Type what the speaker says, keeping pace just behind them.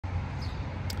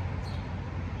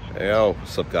Yo,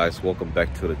 what's up guys? Welcome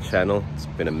back to the channel. It's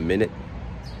been a minute.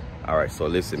 Alright, so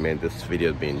listen man, this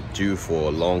video has been due for a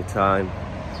long time.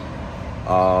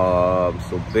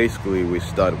 So basically we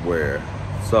started where?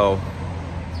 So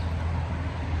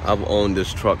I've owned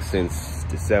this truck since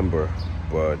December,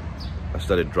 but I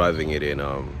started driving it in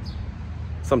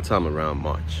sometime around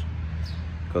March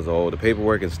because of all the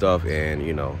paperwork and stuff, and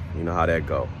you know how that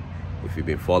go. If you've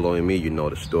been following me, you know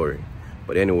the story.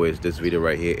 But anyways, this video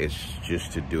right here is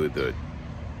just to do the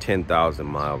 10,000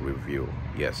 mile review.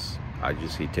 Yes, I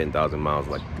just hit 10,000 miles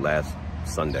like last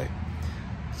Sunday.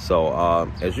 So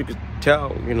as you can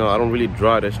tell, I don't really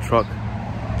drive this truck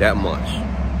that much.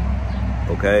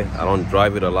 Okay, I don't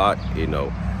drive it a lot,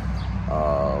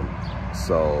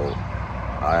 so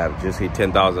I have just hit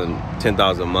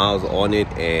 10,000 miles on it,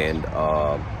 and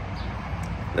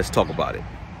let's talk about it.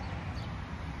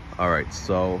 All right,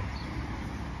 so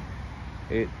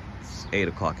it's 8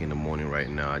 o'clock in the morning right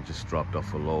now. I just dropped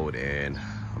off a load and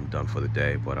I'm done for the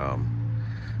day. But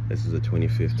this is a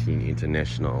 2015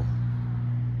 International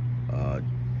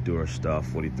Durastar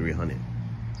 4300,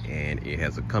 and it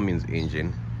has a Cummins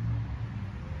engine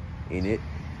in it,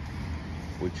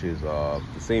 which is the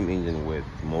same engine with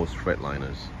most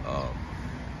Fretliners.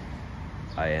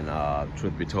 And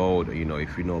truth be told, if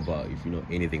you know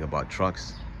anything about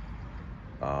trucks,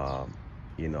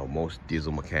 most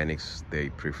diesel mechanics, they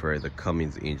prefer the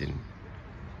Cummins engine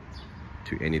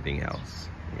to anything else,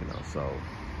 so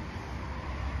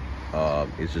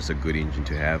it's just a good engine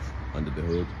to have under the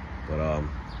hood. But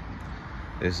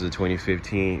this is a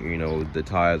 2015, the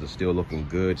tires are still looking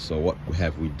good. So what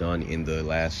have we done in the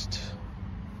last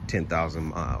 10,000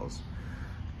 miles?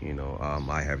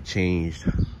 I have changed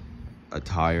a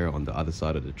tire on the other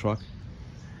side of the truck.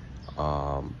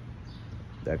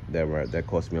 That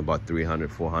cost me about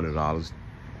 $300–400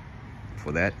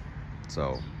 for that.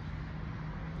 So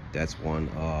that's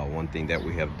one thing that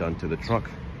we have done to the truck.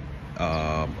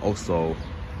 Also,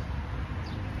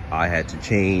 I had to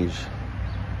change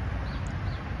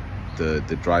the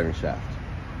driving shaft,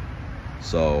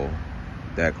 so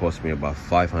that cost me about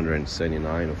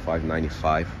 $579 or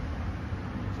 $595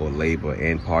 for labor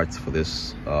and parts for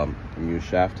this new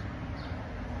shaft.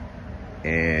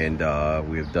 And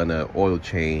we have done an oil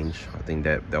change. I think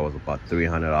that was about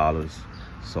 $300.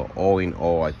 So all in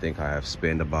all, I think I have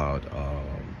spent about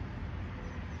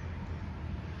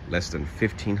less than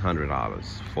 $1,500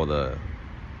 for the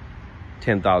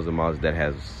 10,000 miles that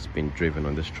has been driven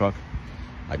on this truck.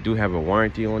 I do have a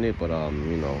warranty on it, but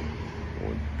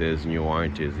there's new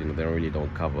warranties, they really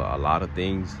don't cover a lot of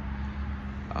things.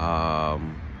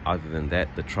 Other than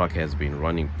that, the truck has been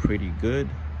running pretty good.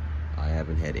 I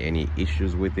haven't had any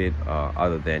issues with it,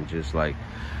 other than just like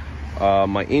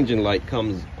my engine light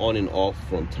comes on and off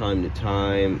from time to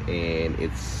time, and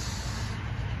it's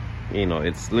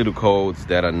little codes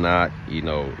that are not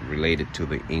related to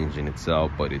the engine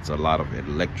itself, but it's a lot of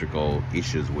electrical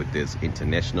issues with this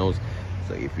Internationals.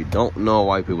 So if you don't know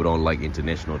why people don't like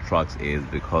International trucks, is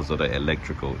because of the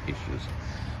electrical issues.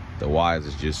 The wires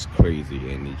is just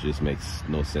crazy, and it just makes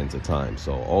no sense at times.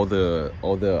 So all the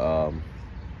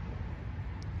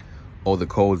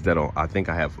codes that are, I think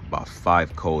I have about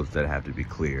 5 codes that have to be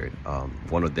cleared.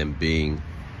 One of them being,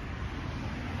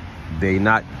 they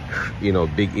not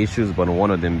big issues, but one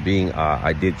of them being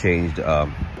I did change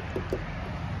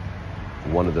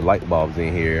one of the light bulbs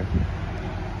in here,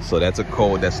 so that's a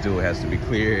code that still has to be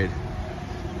cleared.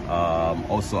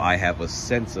 Also, I have a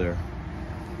sensor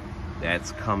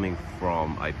that's coming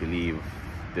from, I believe,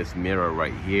 this mirror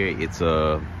right here. It's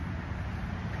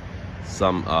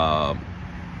some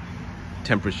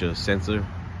temperature sensor,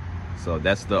 so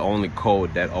that's the only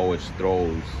code that always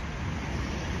throws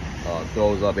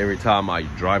up every time I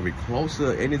drive it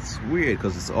closer. And it's weird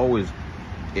because it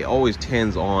always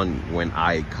tends on when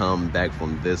I come back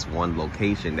from this one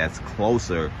location that's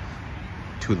closer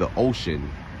to the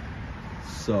ocean.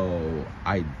 So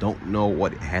I don't know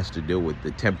what it has to do with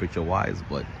the temperature wise,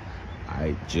 but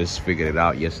I just figured it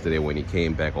out yesterday when it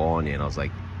came back on, and I was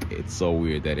like, it's so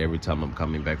weird that every time I'm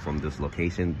coming back from this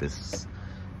location, this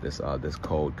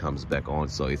code comes back on.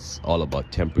 So it's all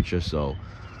about temperature. So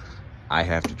I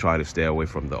have to try to stay away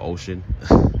from the ocean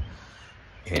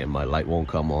and my light won't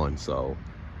come on. So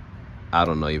I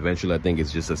don't know, eventually I think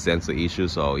it's just a sensor issue.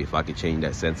 So if I could change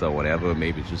that sensor or whatever,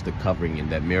 maybe it's just the covering in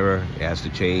that mirror, it has to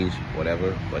change,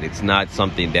 whatever. But it's not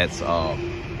something that's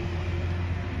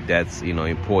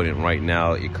important right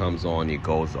now. It comes on, it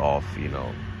goes off,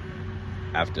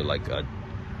 after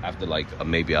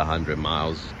maybe 100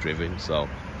 miles driven. So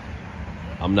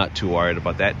I'm not too worried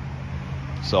about that.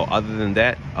 So other than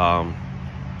that,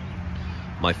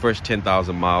 my first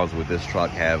 10,000 miles with this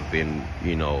truck have been,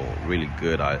 you know, really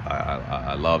good.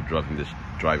 I love driving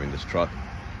this truck.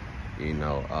 You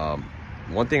know,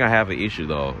 one thing I have an issue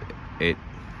though,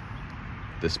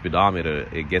 the speedometer,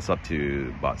 it gets up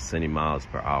to about 70 miles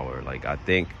per hour. Like I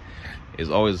think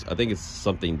it's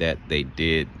something that they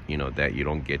did, you know, that you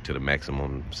don't get to the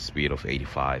maximum speed of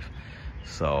 85.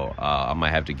 So I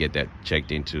might have to get that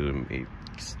checked into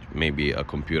maybe a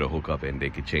computer hookup, and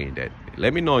they could change that.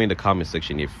 Let me know in the comment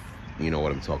section if you know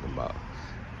what I'm talking about.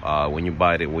 When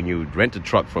you rent a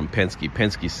truck from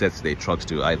Penske sets their trucks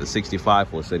to either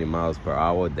 65 or 70 miles per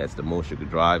hour. That's the most you could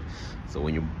drive. So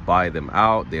when you buy them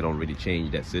out, they don't really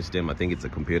change that system. I think it's a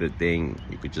computer thing.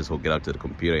 You could just hook it up to the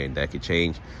computer and that could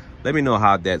change. Let me know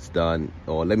how that's done,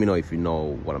 or let me know if you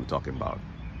know what I'm talking about.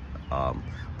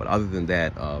 But other than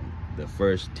that, the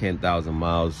first 10,000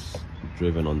 miles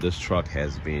driven on this truck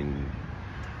has been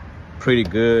pretty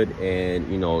good.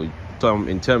 And you know,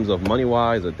 in terms of money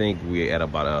wise, I think we're at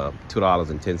about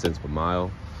 $2.10 per mile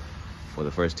for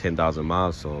the first 10,000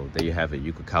 miles. So there you have it.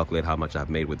 You could calculate how much I've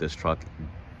made with this truck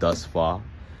thus far.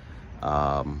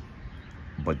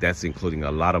 But that's including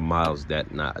a lot of miles that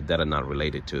are not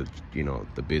related to, you know,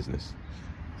 the business.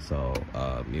 So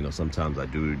you know, sometimes I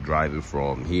do drive it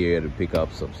from here to pick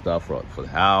up some stuff for the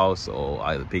house, or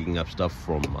either picking up stuff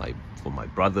from my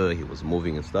brother. He was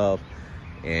moving and stuff,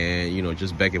 and you know,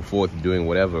 just back and forth doing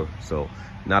whatever. So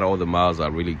not all the miles are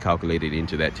really calculated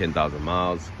into that 10,000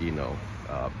 miles. You know,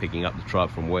 picking up the truck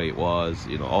from where it was,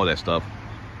 you know, all that stuff,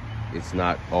 it's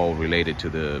not all related to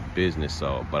the business.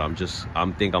 So but I'm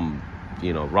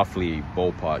you know, roughly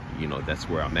ballpark, you know, that's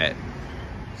where I'm at.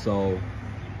 So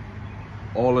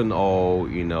all in all,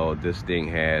 you know, this thing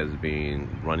has been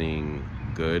running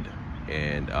good,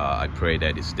 and I pray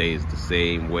that it stays the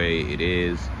same way it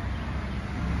is,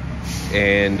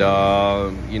 and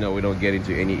you know, we don't get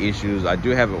into any issues. I do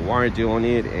have a warranty on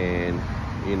it, and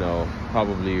you know,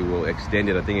 probably will extend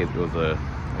it. I think it was a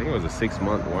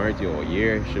 6-month warranty, or a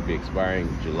year. It should be expiring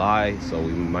July, so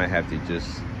we might have to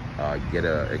just get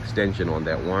an extension on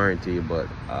that warranty. But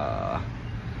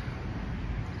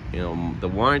you know, the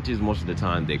warranties, most of the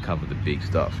time they cover the big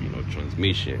stuff, you know,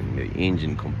 transmission, the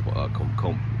engine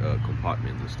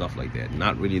compartments and stuff like that.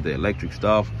 Not really the electric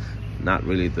stuff, not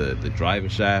really the driving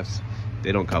shafts.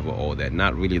 They don't cover all that.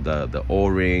 Not really the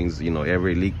O-rings, you know,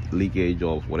 every leakage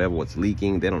of what's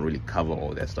leaking. They don't really cover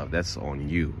all that stuff. That's on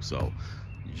you. So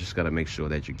you just got to make sure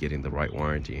that you're getting the right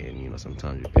warranty. And you know,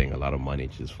 sometimes you're paying a lot of money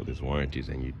just for these warranties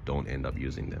and you don't end up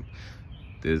using them.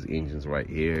 These engines right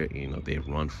here, you know, they've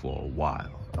run for a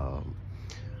while.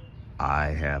 I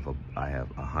have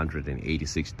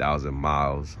 186,000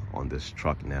 miles on this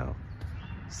truck now.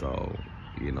 So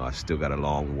you know, I still got a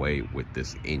long way with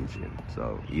this engine.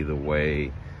 So either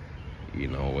way, you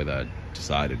know, whether I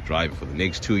decide to drive it for the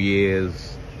next 2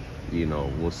 years, you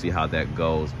know, we'll see how that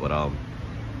goes. But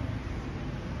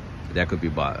that could be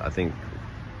about, I think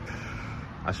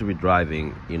I should be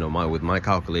driving, you know, with my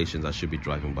calculations, I should be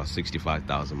driving about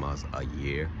 65,000 miles a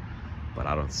year. But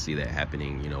I don't see that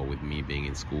happening, you know, with me being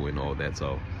in school and all that.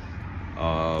 So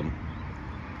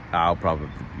I'll probably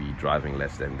be driving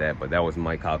less than that, but that was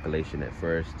my calculation at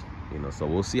first, you know. So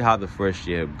we'll see how the first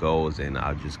year goes, and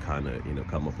I'll just kind of, you know,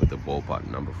 come up with a ballpark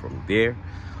number from there.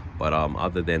 But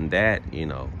other than that, you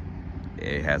know,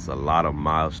 it has a lot of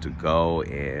miles to go,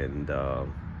 and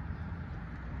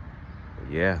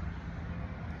yeah,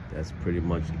 that's pretty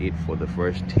much it for the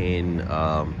first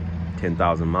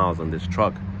 10,000 miles on this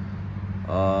truck.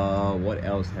 What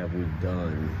else have we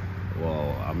done?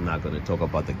 Well, I'm not going to talk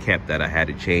about the cap that I had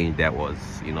to change. That was,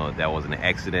 you know, that was an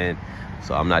accident,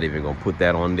 so I'm not even going to put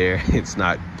that on there. It's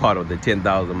not part of the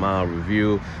 10,000 mile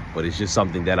review, but it's just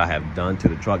something that I have done to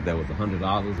the truck that was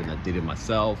 $100, and I did it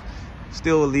myself.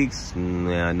 Still leaks?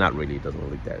 Nah, not really. It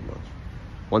doesn't leak that much.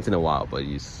 Once in a while, but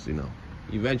you know,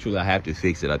 eventually I have to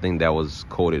fix it. I think that was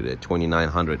quoted at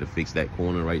 $2,900 to fix that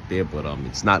corner right there, but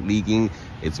it's not leaking.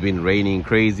 It's been raining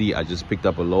crazy. I just picked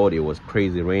up a load. It was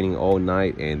crazy raining all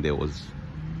night, and there was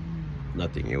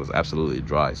nothing. It was absolutely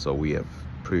dry. So we have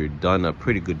done a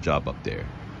pretty good job up there.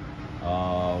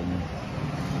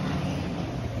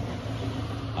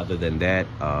 Other than that,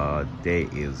 there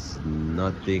is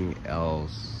nothing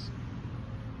else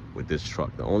with this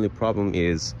truck. The only problem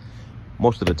is,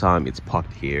 most of the time it's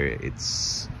parked here.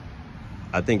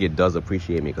 I think it does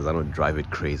appreciate me because I don't drive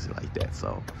it crazy like that.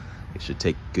 So it should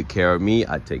take good care of me.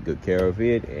 I take good care of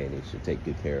it, and it should take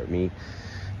good care of me.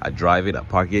 I drive it, I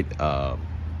park it.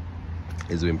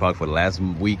 It's been parked for the last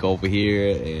week over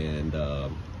here, and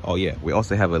oh yeah, we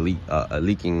also have a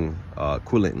leaking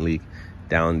coolant leak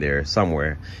down there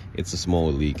somewhere. It's a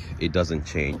small leak. It doesn't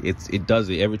change. It does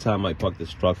it every time I park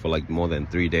this truck for like more than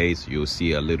 3 days. You'll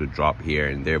see a little drop here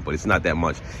and there, but it's not that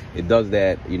much. It does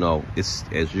that, you know. It's,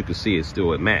 as you can see, it's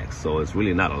still at max, so it's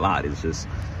really not a lot. It's just,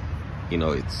 you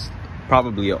know, it's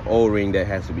probably an O-ring that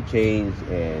has to be changed,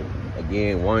 and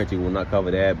again, warranty will not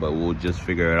cover that, but we'll just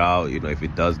figure it out. You know, if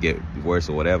it does get worse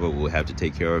or whatever, we'll have to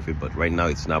take care of it. But right now,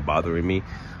 it's not bothering me.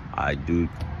 I do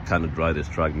kind of drive this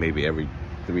truck maybe every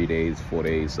 3 days, 4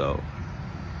 days, so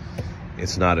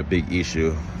it's not a big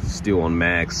issue. Still on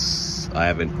max. I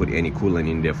haven't put any coolant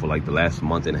in there for like the last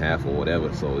month and a half or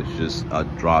whatever, so it's just a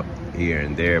drop here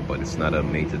and there, but it's not a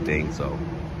major thing. So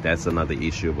that's another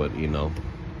issue. But you know,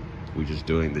 we're just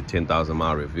doing the 10,000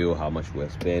 mile review, how much we're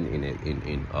spending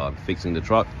in fixing the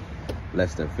truck.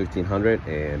 Less than $1,500,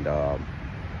 and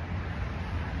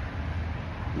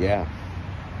yeah,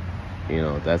 you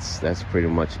know, that's pretty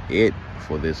much it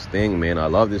for this thing, man. I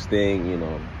love this thing. You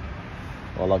know,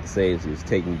 all I can say is it's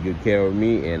taking good care of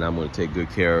me, and I'm gonna take good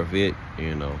care of it.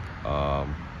 You know,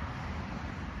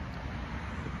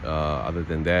 other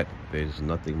than that, there's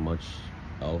nothing much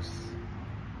else.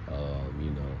 You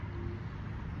know.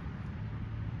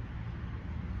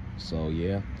 So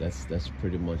yeah, that's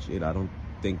pretty much it. I don't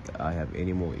think I have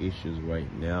any more issues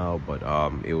right now, but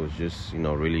it was just, you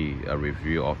know, really a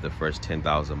review of the first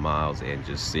 10,000 miles and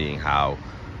just seeing how,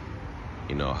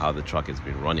 you know, how the truck has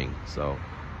been running. So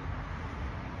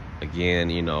again,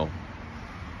 you know,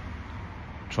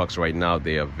 trucks right now,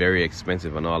 they are very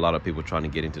expensive. I know a lot of people trying to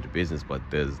get into the business, but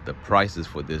there's the prices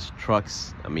for these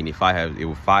trucks. I mean, if I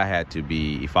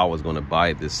was going to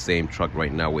buy this same truck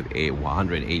right now with a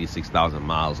 186,000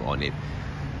 miles on it,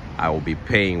 I will be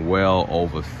paying well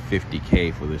over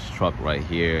 50K for this truck right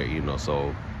here. You know,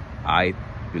 so I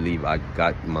believe I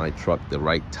got my truck the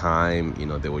right time. You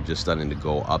know, they were just starting to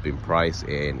go up in price,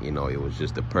 and you know, it was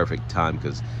just the perfect time,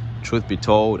 because truth be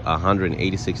told,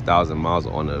 186,000 miles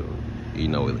on a, you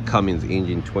know, with a Cummins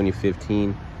engine,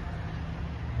 2015,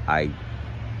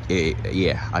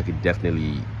 yeah, I could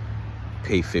definitely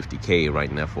pay 50K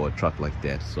right now for a truck like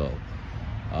that. So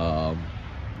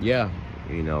yeah,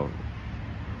 you know,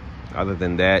 other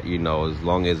than that, you know, as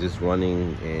long as it's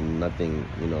running and nothing,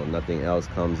 you know, nothing else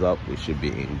comes up, we should be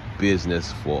in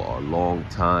business for a long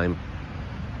time.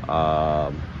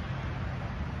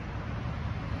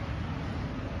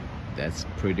 That's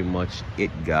pretty much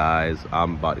it, guys.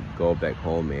 I'm about to go back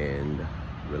home and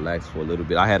relax for a little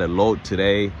bit. I had a load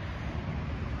today.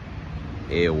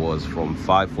 It was from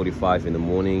 5:45 in the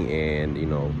morning, and you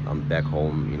know, I'm back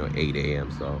home, you know, 8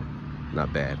 a.m. so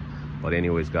not bad. But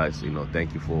anyways, guys, you know,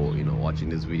 thank you for, you know, watching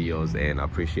these videos, and I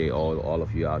appreciate all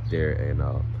of you out there. And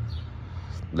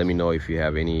let me know if you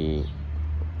have any,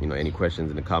 you know, any questions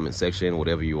in the comment section,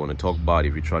 whatever you want to talk about.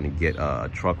 If you're trying to get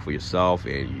a truck for yourself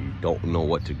and you don't know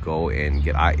what to go and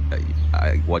get,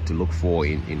 what to look for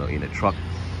in, you know, in a truck.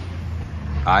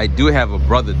 I do have a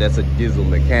brother that's a diesel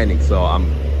mechanic, so I'm,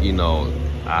 you know,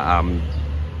 I'm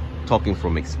talking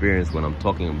from experience when I'm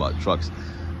talking about trucks.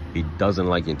 He doesn't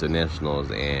like internationals,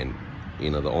 and you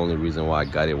know, the only reason why I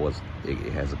got it was it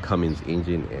has a Cummins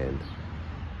engine, and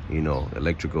you know,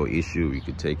 electrical issue, you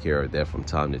could take care of that from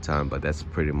time to time, but that's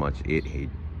pretty much it. He,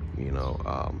 you know,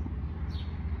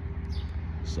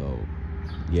 so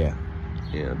yeah,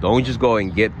 don't just go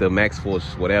and get the Max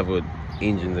Force whatever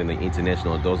engines in the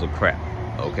international. Those are crap,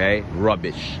 okay,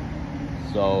 rubbish.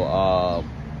 So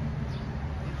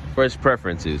first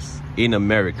preference is in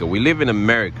America. We live in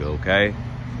America, okay?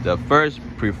 The first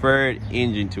preferred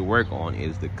engine to work on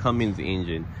is the Cummins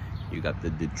engine. You got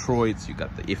the Detroits, you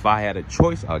got the, if I had a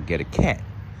choice, I'll get a Cat,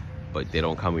 but they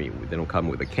don't come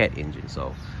with a Cat engine.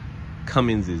 So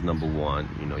Cummins is number one.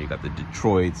 You know, you got the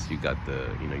Detroits, you got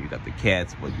the, you know, you got the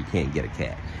Cats, but you can't get a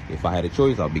Cat. If I had a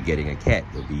choice, I'll be getting a Cat.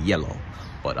 It'll be yellow,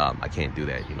 but I can't do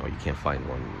that. You know, you can't find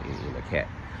one in a Cat.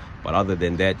 But other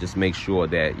than that, just make sure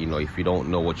that, you know, if you don't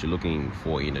know what you're looking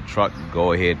for in a truck,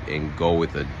 go ahead and go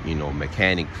with a, you know,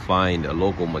 mechanic. Find a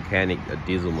local mechanic, a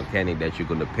diesel mechanic that you're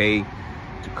going to pay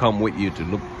to come with you to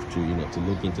look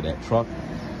into that truck.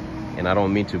 And I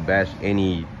don't mean to bash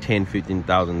any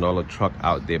 $10,000-$15,000 truck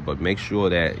out there, but make sure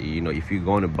that, you know, if you're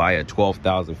going to buy a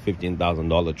 $12,000,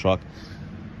 $15,000 truck,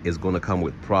 it's going to come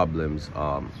with problems.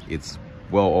 It's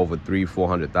well over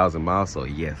 300,000-400,000 miles, so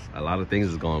yes, a lot of things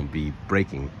is going to be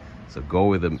breaking. So go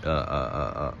with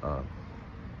a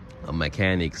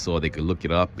mechanic so they could look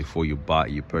it up before you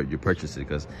purchase it.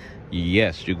 Because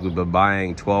yes, you could be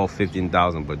buying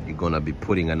 $12,000-$15,000, but you're gonna be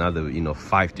putting another, you know,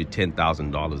 $5,000 to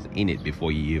 $10,000 in it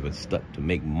before you even start to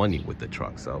make money with the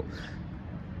truck. So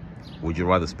would you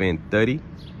rather spend $30,000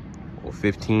 or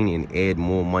 15 and add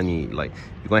more money. Like,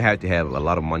 you're gonna have to have a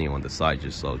lot of money on the side.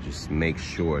 Just make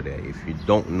sure that if you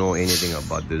don't know anything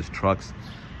about these trucks,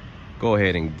 go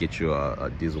ahead and get you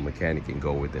a diesel mechanic and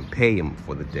go with him. Pay him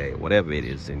for the day, whatever it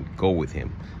is, and go with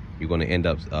him. You're gonna end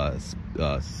up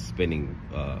spending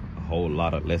a whole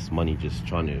lot of less money just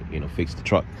trying to, you know, fix the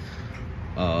truck.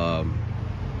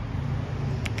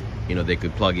 You know, they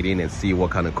could plug it in and see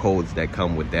what kind of codes that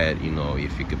come with that. You know,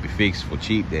 if it could be fixed for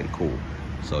cheap, then cool.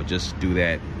 So just do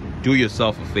that. Do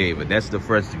yourself a favor. That's the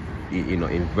first, you know,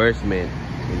 investment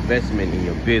in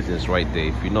your business right there.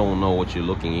 If you don't know what you're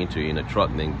looking into in a truck,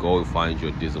 then go find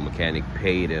your diesel mechanic,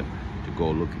 pay them to go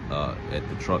look at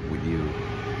the truck with you,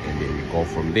 and then you go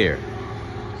from there.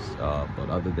 But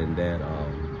other than that,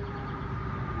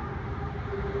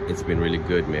 it's been really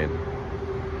good, man.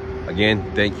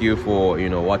 Again, thank you for, you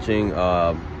know, watching.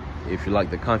 If you like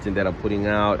the content that I'm putting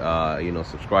out, you know,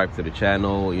 subscribe to the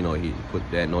channel. You know, hit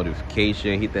that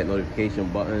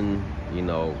notification button. You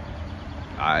know,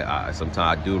 I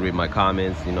sometimes I do read my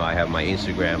comments. You know, I have my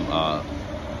Instagram.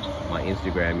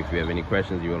 If you have any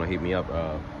questions, you want to hit me up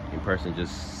in person,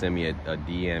 just send me a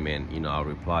DM, and, you know, I'll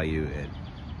reply you, and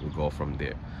we'll go from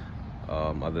there.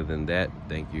 Other than that,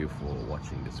 thank you for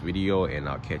watching this video, and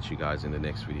I'll catch you guys in the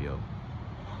next video.